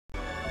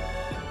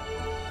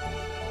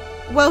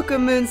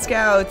Welcome,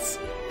 Moonscouts!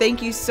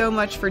 Thank you so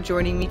much for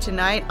joining me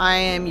tonight. I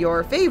am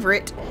your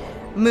favorite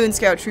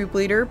Moonscout troop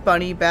leader,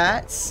 Bunnie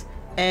Bats,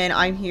 and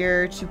I'm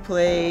here to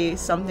play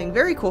something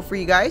very cool for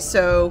you guys.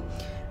 So,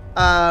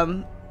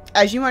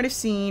 as you might have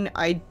seen,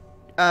 I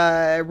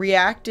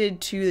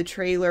reacted to the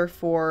trailer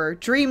for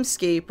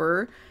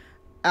Dreamscaper,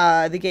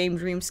 the game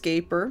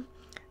Dreamscaper,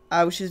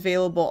 which is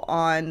available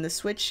on the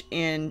Switch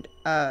and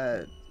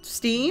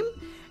Steam,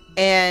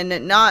 and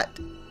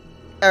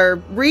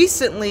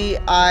recently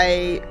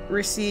I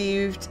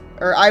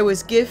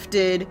was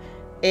gifted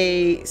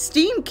a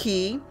Steam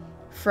key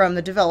from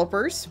the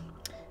developers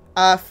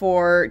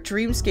for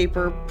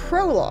Dreamscaper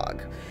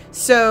Prologue.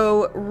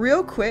 So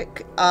real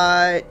quick,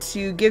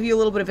 to give you a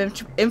little bit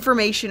of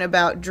information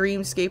about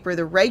Dreamscaper,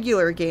 the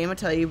regular game, I'll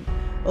tell you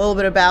a little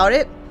bit about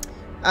it.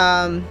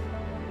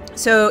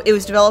 So it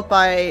was developed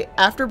by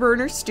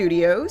Afterburner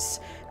Studios.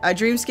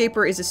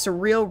 Dreamscaper is a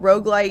surreal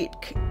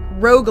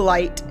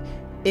roguelite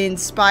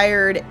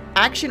inspired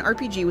action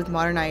RPG with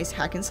modernized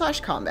hack-and-slash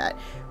combat.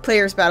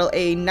 Players battle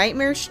a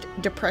nightmarish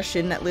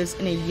depression that lives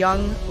in a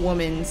young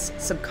woman's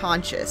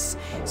subconscious.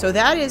 So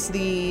that is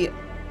the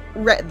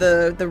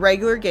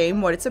regular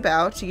game, what it's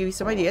about, to give you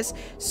some ideas.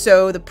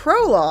 So the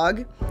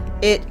prologue,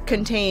 it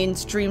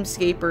contains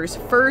Dreamscaper's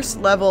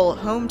first level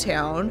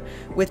hometown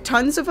with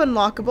tons of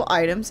unlockable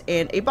items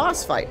and a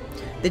boss fight.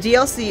 The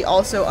DLC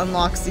also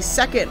unlocks the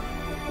second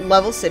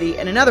level city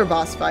and another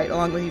boss fight,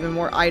 along with even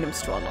more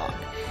items to unlock.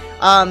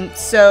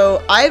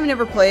 So I've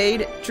never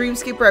played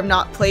Dreamscaper. I've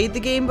not played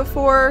the game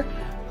before,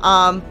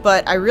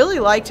 but I really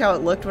liked how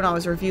it looked when I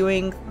was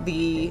reviewing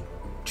the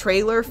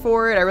trailer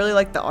for it. I really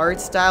liked the art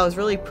style. It was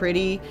really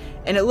pretty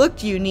and it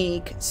looked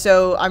unique.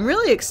 So I'm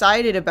really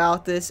excited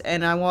about this,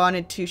 and I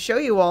wanted to show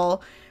you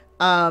all,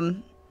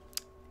 and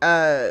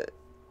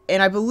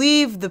I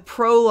believe the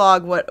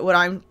prologue, what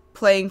I'm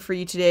playing for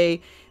you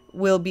today,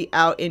 will be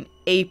out in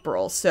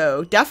April.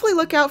 So definitely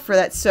look out for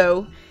that.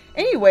 So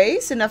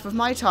anyways, enough of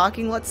my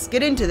talking, let's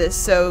get into this.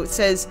 So it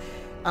says,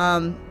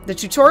 the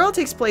tutorial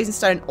takes place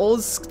inside an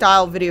old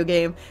style video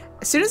game.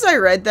 As soon as I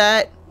read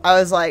that, I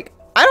was like,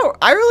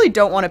 I really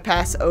don't want to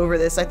pass over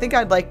this. I think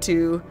I'd like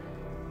to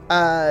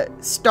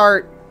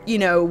start, you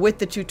know, with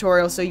the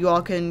tutorial so you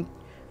all can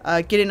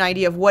get an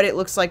idea of what it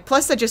looks like.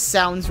 Plus, that just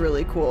sounds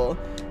really cool.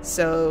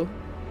 So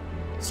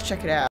let's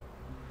check it out.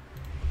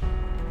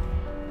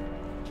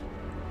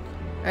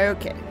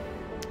 Okay.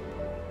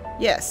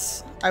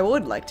 Yes, I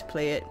would like to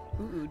play it.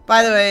 Ooh.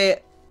 By the way,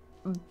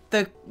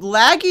 the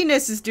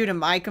lagginess is due to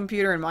my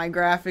computer and my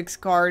graphics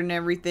card and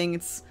everything.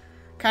 It's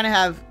kind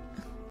of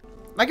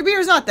my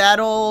computer's not that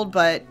old,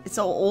 but it's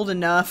old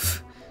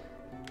enough.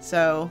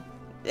 So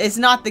it's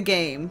not the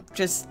game.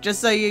 Just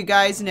so you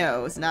guys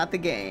know, it's not the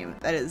game.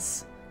 That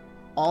is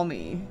all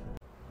me.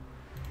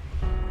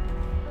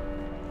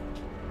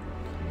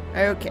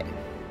 Okay.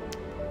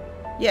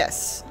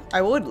 Yes,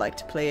 I would like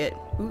to play it.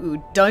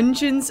 Ooh,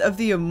 Dungeons of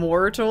the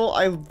Immortal.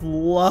 I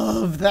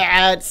love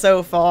that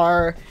so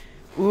far.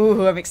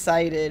 Ooh, I'm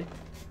excited.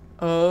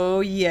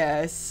 Oh,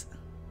 yes.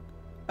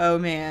 Oh,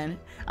 man.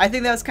 I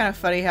think that was kind of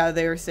funny how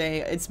they were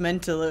saying it's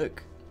meant to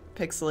look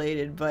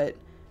pixelated, but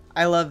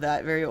I love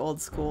that. Very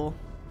old school.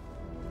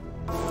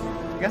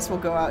 I guess we'll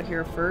go out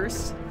here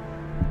first.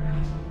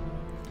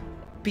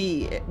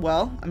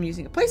 Well, I'm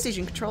using a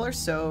PlayStation controller,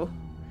 so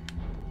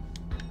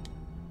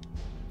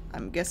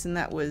I'm guessing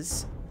that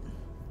was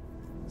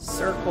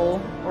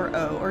circle or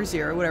O or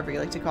 0, whatever you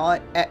like to call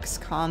it. X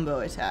combo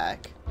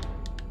attack,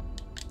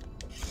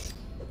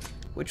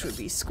 which would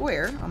be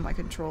square on my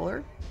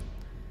controller.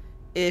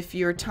 If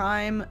you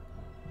time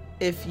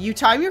your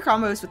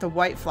combos with the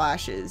white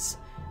flashes,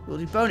 you'll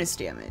do bonus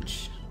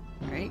damage.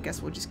 Alright,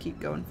 guess we'll just keep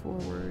going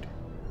forward.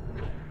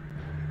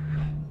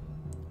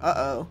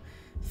 Uh-oh.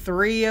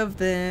 3 of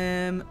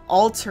them.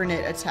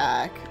 Alternate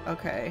attack.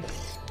 Okay.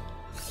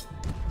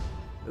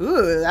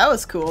 Ooh, that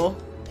was cool.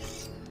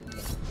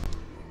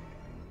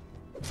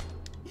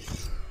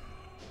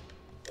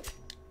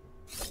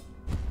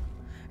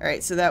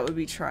 Alright, so that would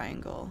be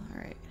triangle.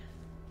 Alright.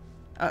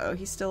 Uh-oh,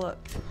 he's still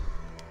up.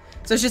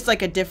 So it's just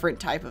like a different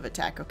type of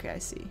attack. Okay, I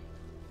see.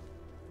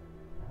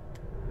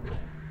 You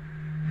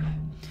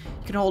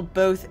can hold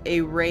both a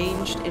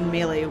ranged and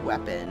melee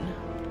weapon.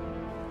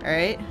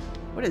 Alright.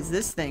 What is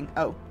this thing?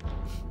 Oh.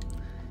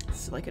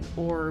 It's like an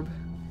orb.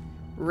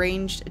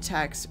 Ranged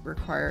attacks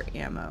require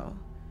ammo.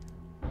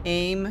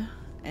 Aim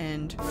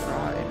and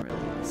draw and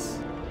release.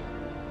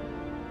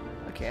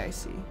 Okay, I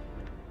see.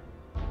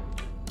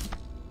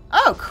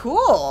 Oh,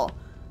 cool!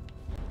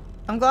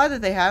 I'm glad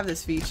that they have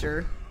this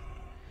feature.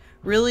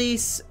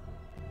 Release,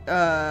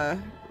 right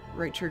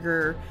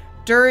trigger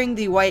during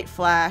the white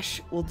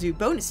flash will do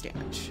bonus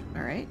damage.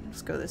 Alright,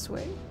 let's go this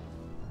way.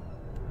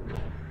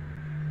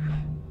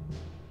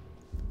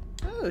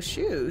 Oh,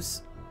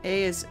 shoes.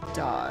 A is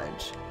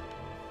dodge.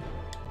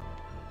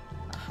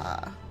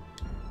 Aha.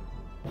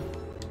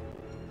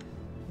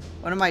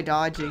 What am I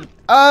dodging?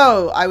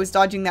 Oh, I was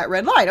dodging that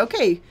red light.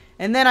 Okay.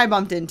 And then I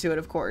bumped into it,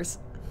 of course.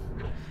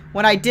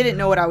 When I didn't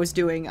know what I was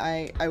doing,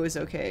 I was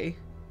okay.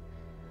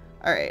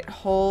 Alright,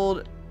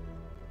 hold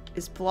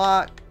is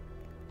block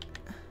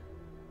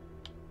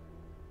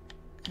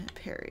and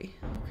parry.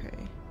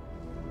 Okay.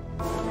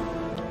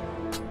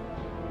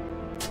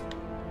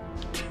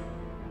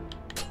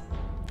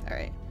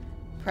 Alright.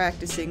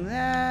 Practicing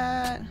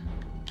that.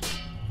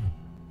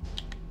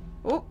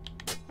 Oh.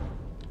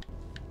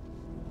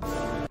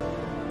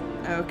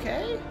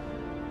 Okay.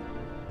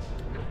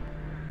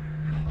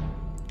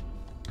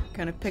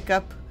 Gonna pick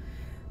up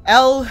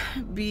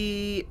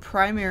LB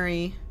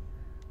primary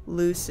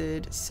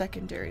lucid,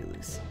 secondary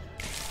lucid.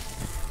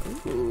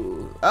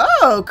 Ooh.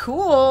 Oh,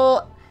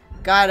 cool.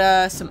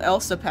 Got some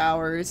Elsa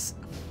powers.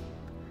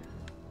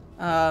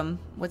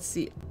 What's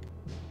the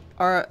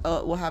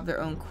will have their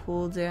own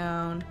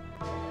cooldown.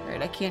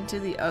 Alright, I can't do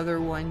the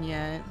other one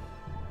yet.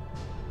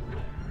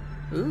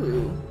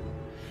 Ooh.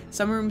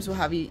 Some rooms will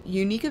have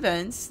unique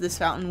events. This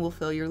fountain will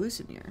fill your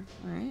lucid mirror.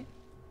 Alright.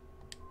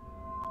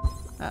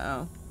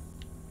 Uh-oh.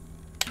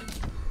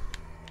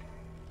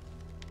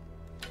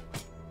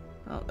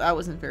 Oh, that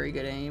wasn't very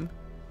good aim.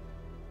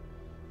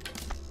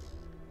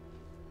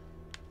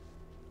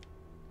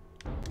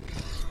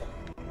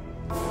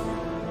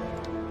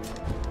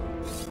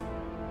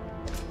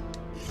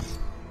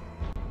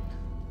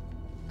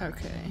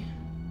 Okay.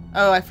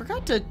 Oh, I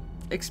forgot to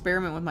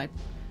experiment with my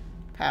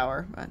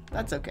power, but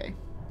that's okay.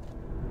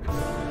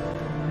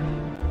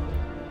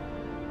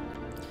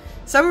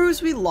 Some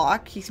rooms we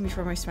lock keeps me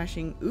from my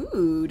smashing.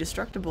 Ooh,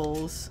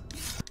 destructibles.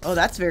 Oh,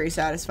 that's very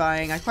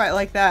satisfying. I quite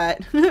like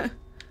that.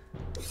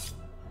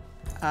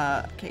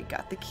 Okay,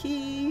 got the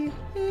key.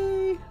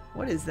 Hey,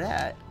 what is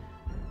that?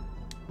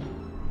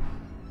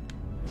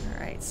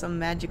 Alright, some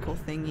magical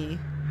thingy.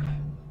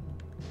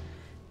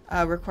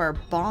 Require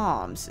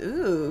bombs.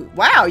 Ooh.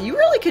 Wow, you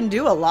really can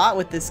do a lot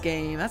with this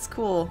game. That's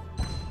cool.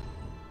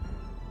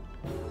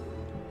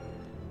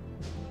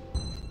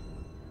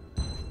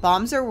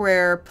 Bombs are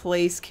where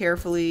placed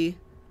carefully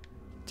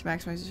to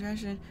maximize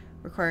distraction.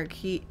 Require a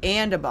key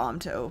and a bomb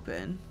to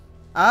open.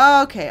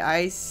 Okay,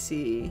 I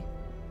see.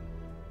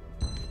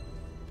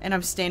 And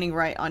I'm standing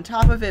right on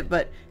top of it,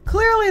 but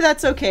clearly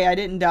that's okay. I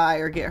didn't die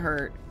or get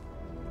hurt.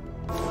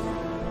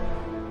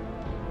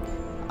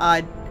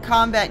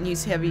 Combat and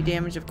use heavy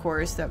damage, of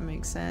course. That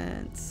makes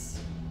sense.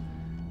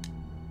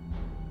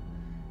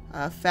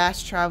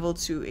 Fast travel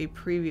to a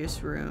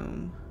previous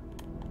room.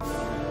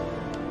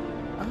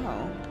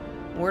 Oh.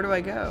 Where do I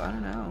go? I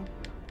don't know.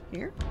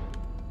 Here?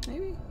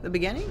 Maybe? The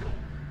beginning?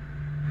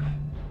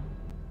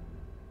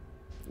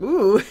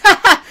 Ooh.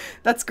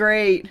 That's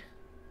great.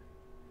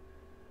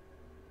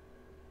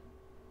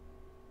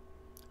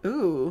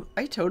 Ooh.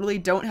 I totally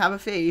don't have a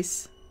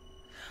face.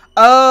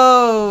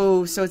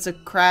 Oh, so it's a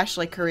crash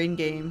like her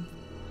in-game.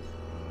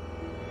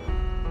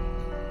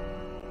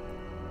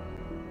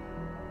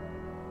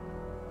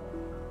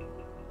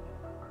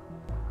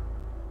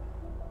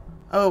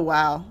 Oh,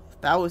 wow.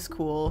 That was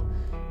cool.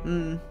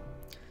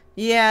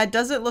 Yeah, it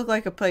doesn't look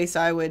like a place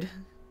I would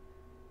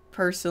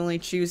personally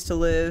choose to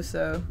live,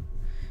 so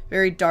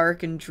very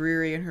dark and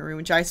dreary in her room,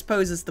 which I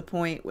suppose is the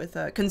point with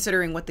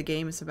considering what the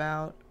game is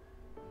about.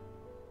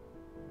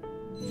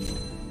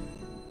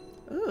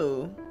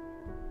 Ooh.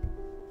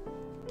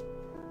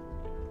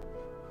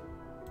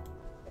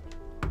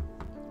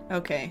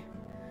 Okay.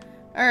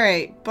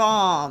 Alright,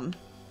 bomb.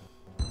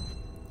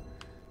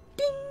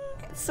 Ding!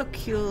 It's so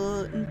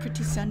cute and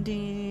pretty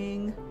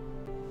sounding.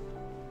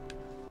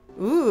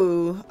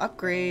 Ooh,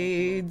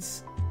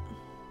 upgrades.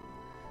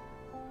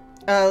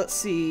 Let's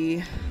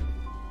see.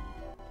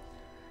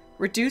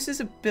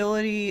 Reduces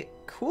ability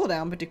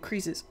cooldown, but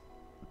decreases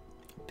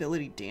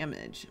ability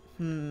damage.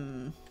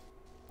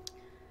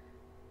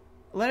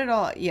 Let it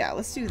all... Yeah,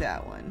 let's do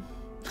that one.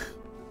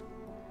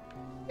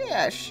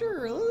 Yeah,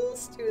 sure,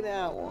 let's do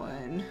that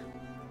one.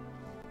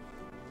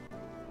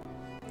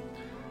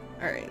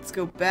 Alright, let's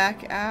go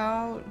back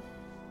out.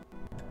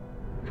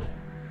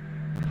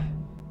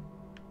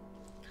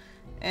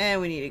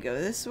 And we need to go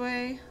this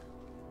way.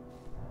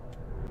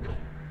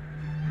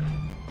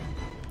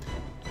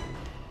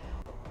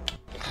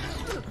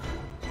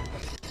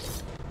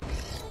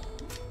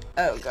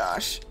 Oh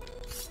gosh.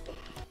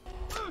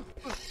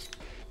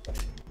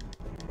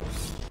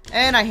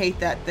 And I hate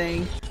that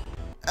thing.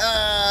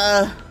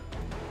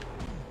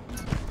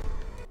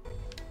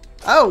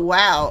 Oh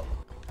wow.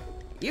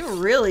 It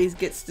really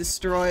gets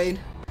destroyed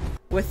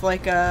with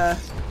like by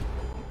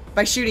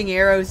shooting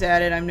arrows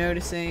at it, I'm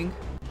noticing.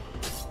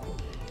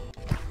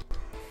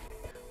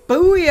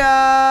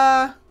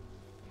 Booyah!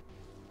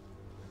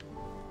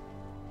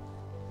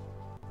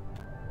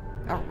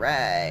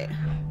 Alright.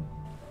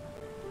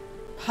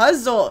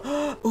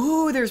 Puzzle!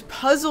 Ooh, there's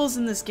puzzles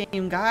in this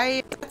game,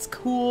 guys. That's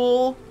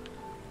cool.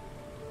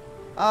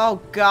 Oh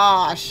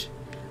gosh.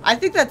 I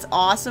think that's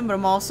awesome, but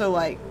I'm also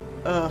like,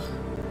 ugh.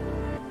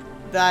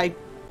 That I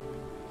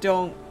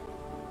don't...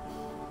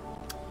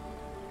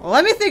 Well,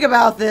 let me think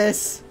about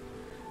this.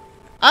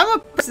 I'm a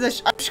person that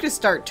I'm just gonna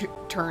start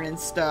turning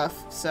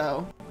stuff,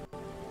 so...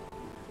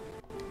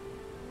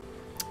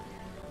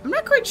 I'm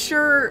not quite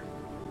sure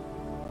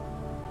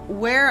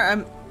where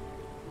am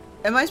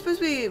I supposed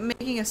to be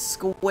making a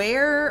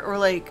square or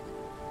like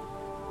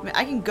I mean,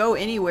 I can go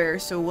anywhere,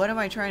 so what am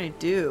I trying to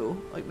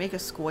do? Like, make a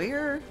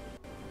square?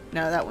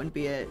 No, that wouldn't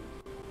be it.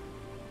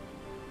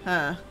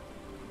 Huh.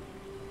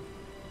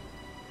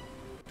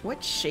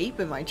 What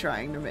shape am I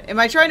trying to make? Am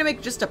I trying to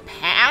make just a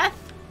path?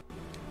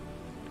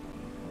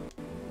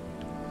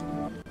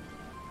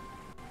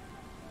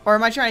 Or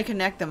am I trying to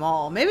connect them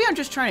all? Maybe I'm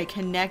just trying to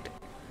connect...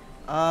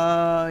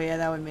 Oh, yeah,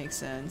 that would make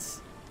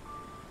sense.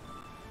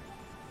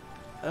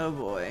 Oh,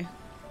 boy.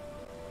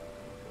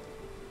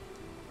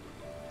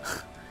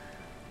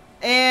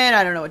 And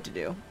I don't know what to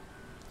do.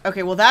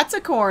 Okay, well, that's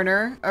a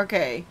corner.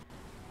 Okay.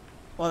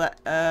 Well,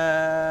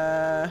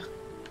 that...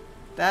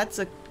 That's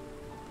a...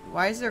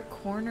 Why is there a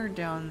corner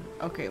down...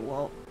 Okay,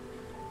 well...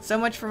 So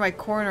much for my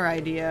corner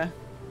idea.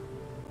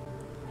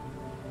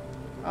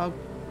 Oh,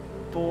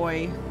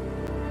 boy.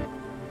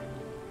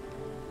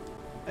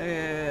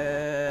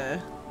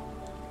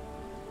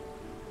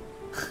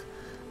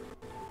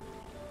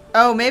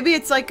 Oh, maybe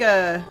it's like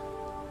a...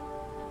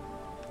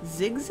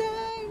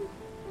 zigzag?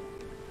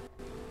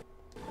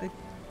 Like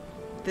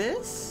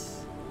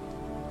this?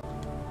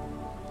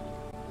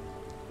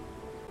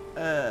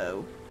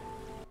 Oh.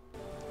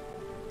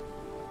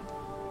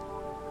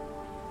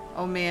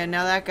 Oh man,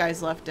 now that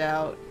guy's left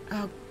out.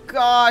 Oh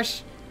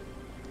gosh.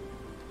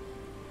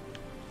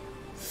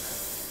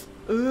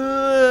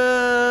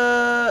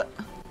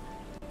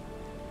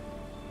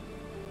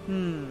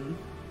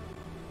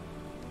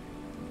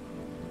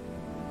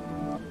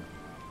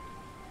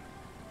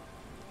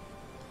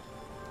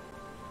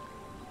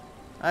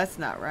 That's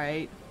not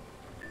right.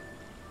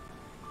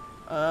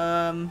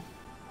 Oh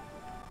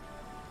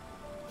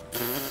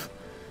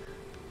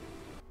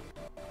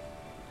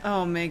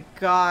my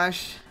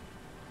gosh.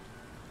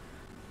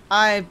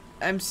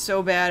 I'm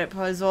so bad at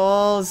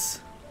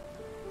puzzles.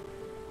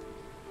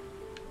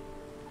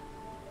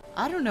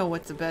 I don't know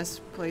what the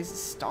best place to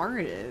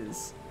start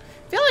is.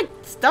 I feel like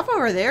stuff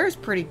over there is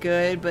pretty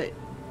good, but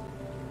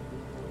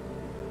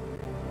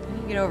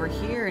then you get over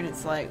here and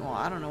it's like, well,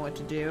 I don't know what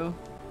to do.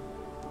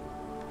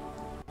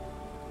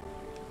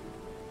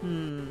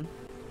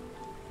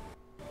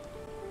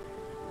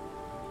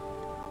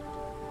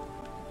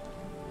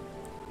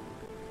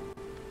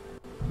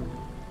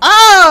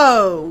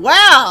 Oh,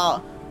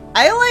 wow.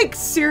 I like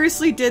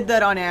seriously did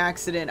that on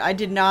accident. I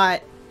didn't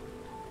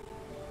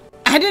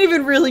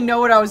even really know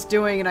what I was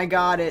doing and I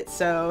got it,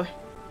 so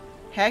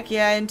heck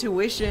yeah,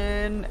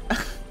 intuition.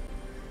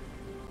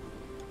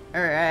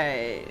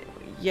 Alright.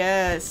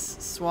 Yes,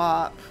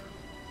 swap.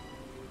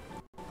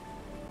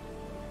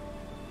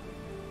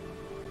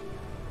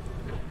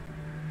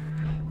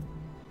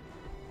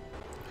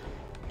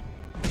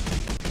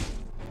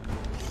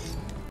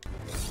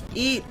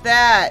 Eat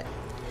that.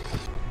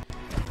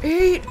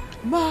 Eat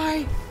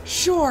my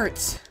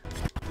shorts.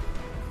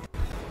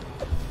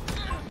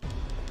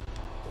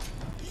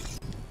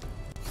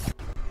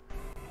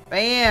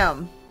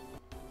 Bam.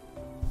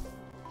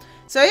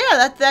 So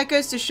yeah, that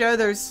goes to show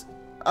there's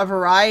a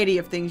variety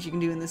of things you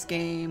can do in this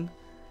game.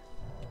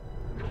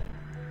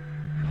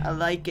 I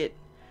like it.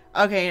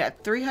 Okay,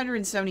 at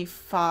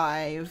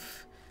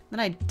 375. Then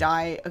I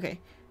die. Okay.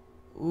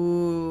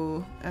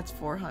 Ooh, that's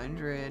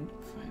 400.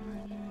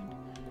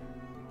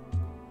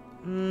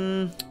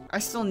 500. I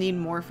still need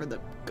more for the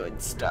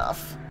good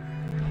stuff.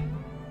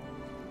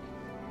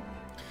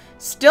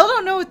 Still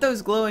don't know what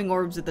those glowing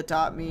orbs at the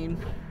top mean.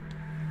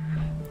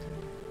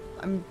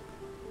 I'm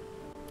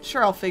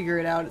sure I'll figure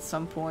it out at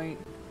some point.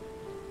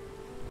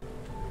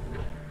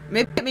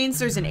 Maybe it means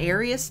there's an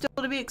area still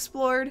to be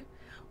explored.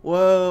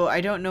 Whoa,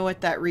 I don't know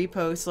what that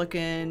repost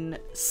looking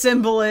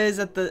symbol is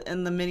at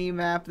in the mini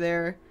map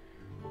there.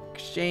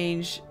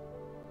 Exchange.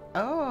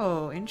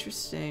 Oh,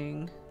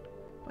 interesting.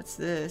 What's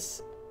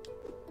this?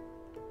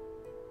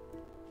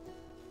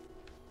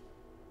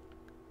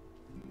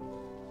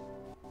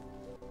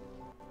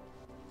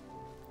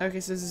 Okay,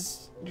 so this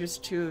is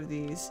just 2 of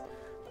these.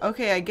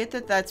 Okay, I get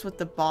that that's what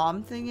the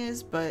bomb thing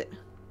is, but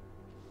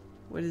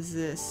what is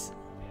this?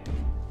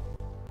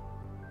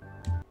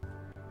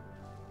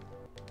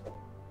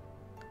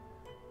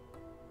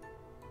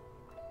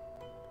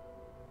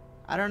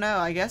 I don't know.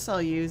 I guess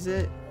I'll use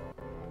it.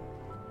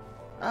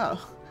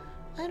 Oh,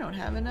 I don't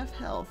have enough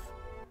health.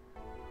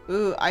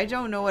 Ooh, I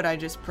don't know what I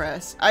just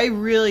pressed. I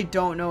really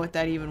don't know what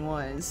that even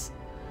was.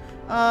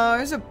 Oh,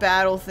 there's a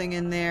battle thing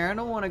in there. I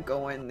don't want to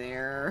go in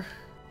there.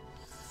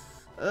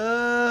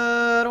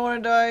 I don't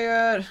want to die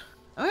yet.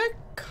 I'm gonna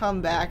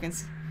come back and...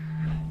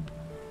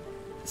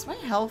 Does my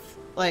health,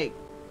 like,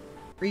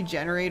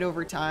 regenerate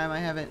over time? I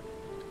haven't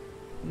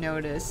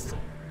noticed.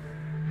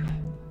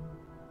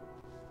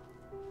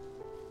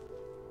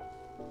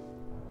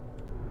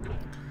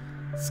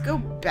 Let's go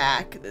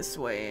back this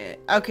way.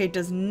 Okay, it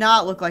does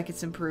not look like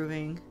it's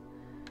improving.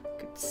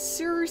 Could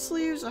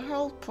seriously use a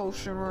health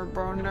potion right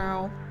about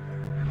now.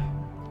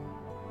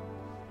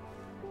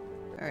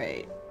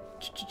 Alright.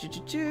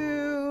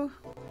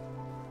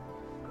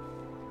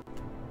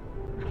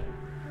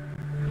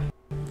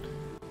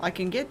 I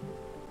can get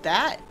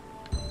that.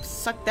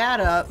 Suck that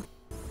up.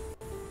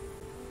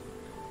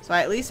 So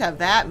I at least have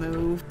that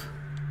move.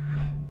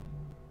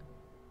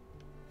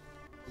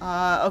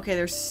 Okay,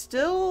 there's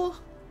still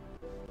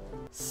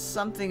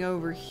something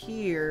over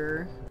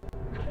here.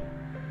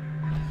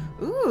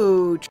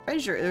 Ooh,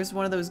 treasure. There's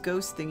one of those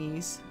ghost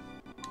thingies.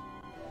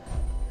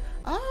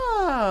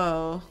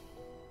 Oh.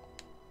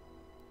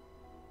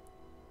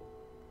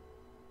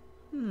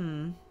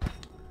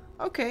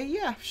 Okay,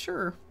 yeah,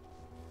 sure.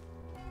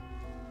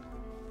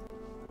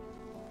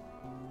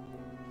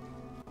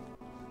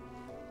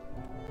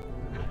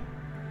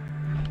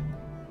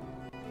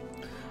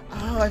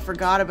 Oh, I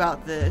forgot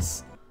about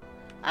this.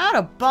 Out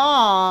of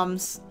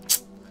bombs.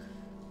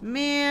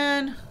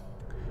 Man.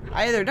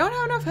 I either don't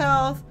have enough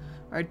health,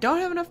 or I don't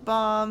have enough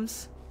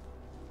bombs.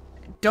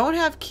 Don't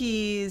have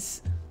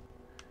keys.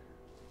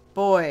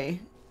 Boy,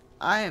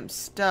 I am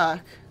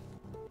stuck.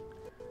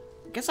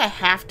 I guess I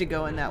have to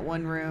go in that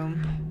one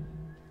room.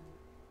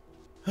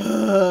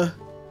 I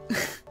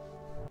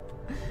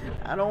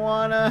don't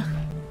wanna.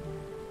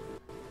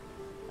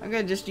 I'm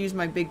gonna just use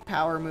my big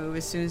power move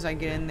as soon as I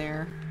get in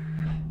there.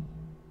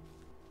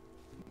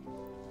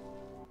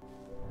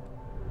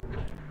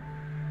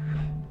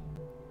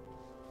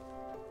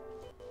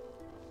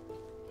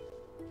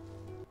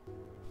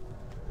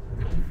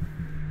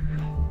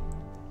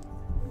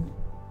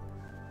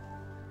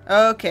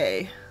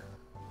 Okay.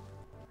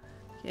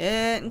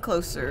 Getting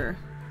closer.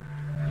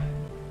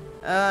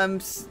 I'm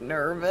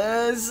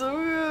nervous.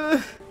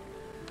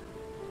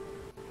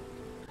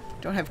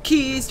 Don't have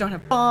keys, don't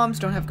have bombs,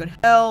 don't have good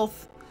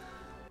health.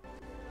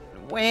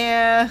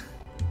 Where?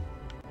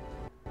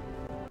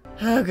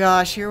 Oh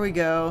gosh, here we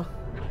go.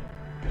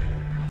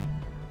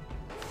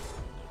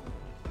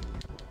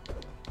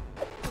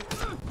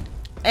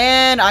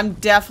 And I'm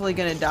definitely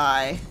gonna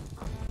die.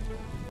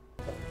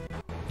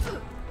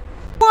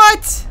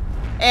 What?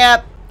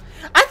 Yep.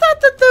 I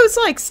thought that those,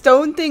 like,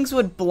 stone things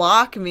would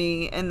block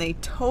me, and they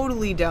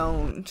totally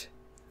don't.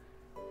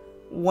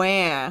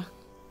 Wah.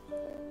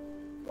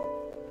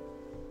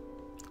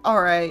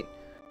 Alright.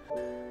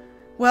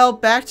 Well,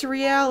 back to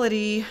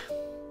reality.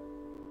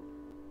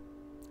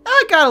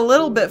 I got a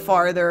little bit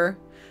farther.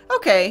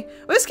 Okay.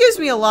 Well, this gives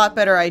me a lot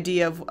better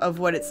idea of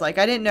what it's like.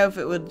 I didn't know if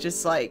it would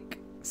just, like,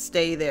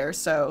 stay there,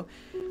 so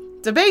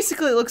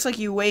basically it looks like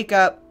you wake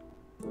up,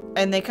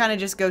 and they kind of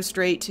just go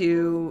straight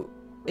to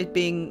it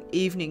being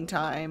evening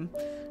time.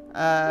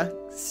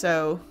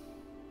 So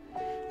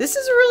this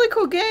is a really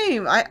cool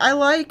game. I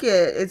like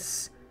it.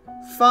 It's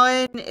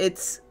fun.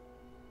 It's,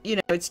 you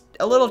know, it's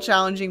a little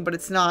challenging, but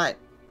it's not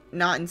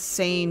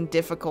insane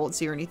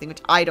difficulty or anything,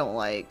 which I don't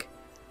like.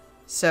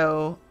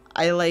 So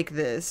I like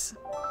this.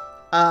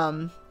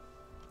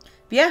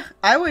 Yeah,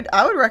 I would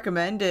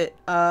recommend it.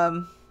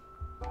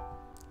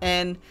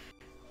 And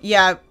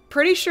yeah,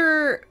 pretty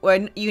sure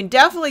when you can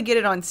definitely get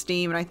it on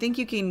Steam, and I think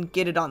you can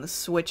get it on the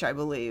Switch, I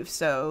believe.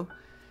 So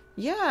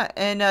yeah,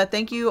 and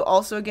thank you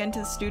also again to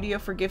the studio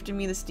for gifting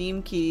me the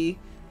Steam key.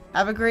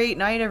 Have a great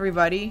night,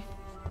 everybody.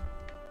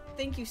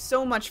 Thank you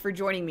so much for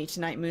joining me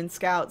tonight,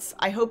 Moonscouts.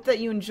 I hope that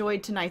you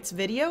enjoyed tonight's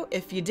video.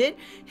 If you did,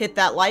 hit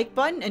that like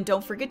button, and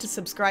don't forget to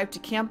subscribe to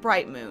Camp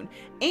Brightmoon.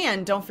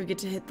 And don't forget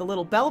to hit the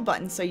little bell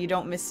button so you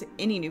don't miss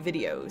any new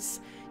videos.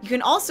 You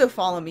can also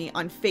follow me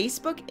on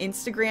Facebook,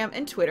 Instagram,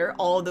 and Twitter.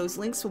 All of those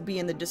links will be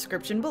in the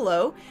description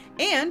below.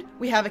 And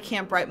we have a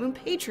Camp Brightmoon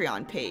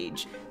Patreon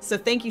page. So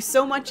thank you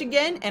so much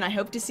again, and I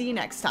hope to see you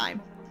next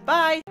time.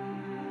 Bye!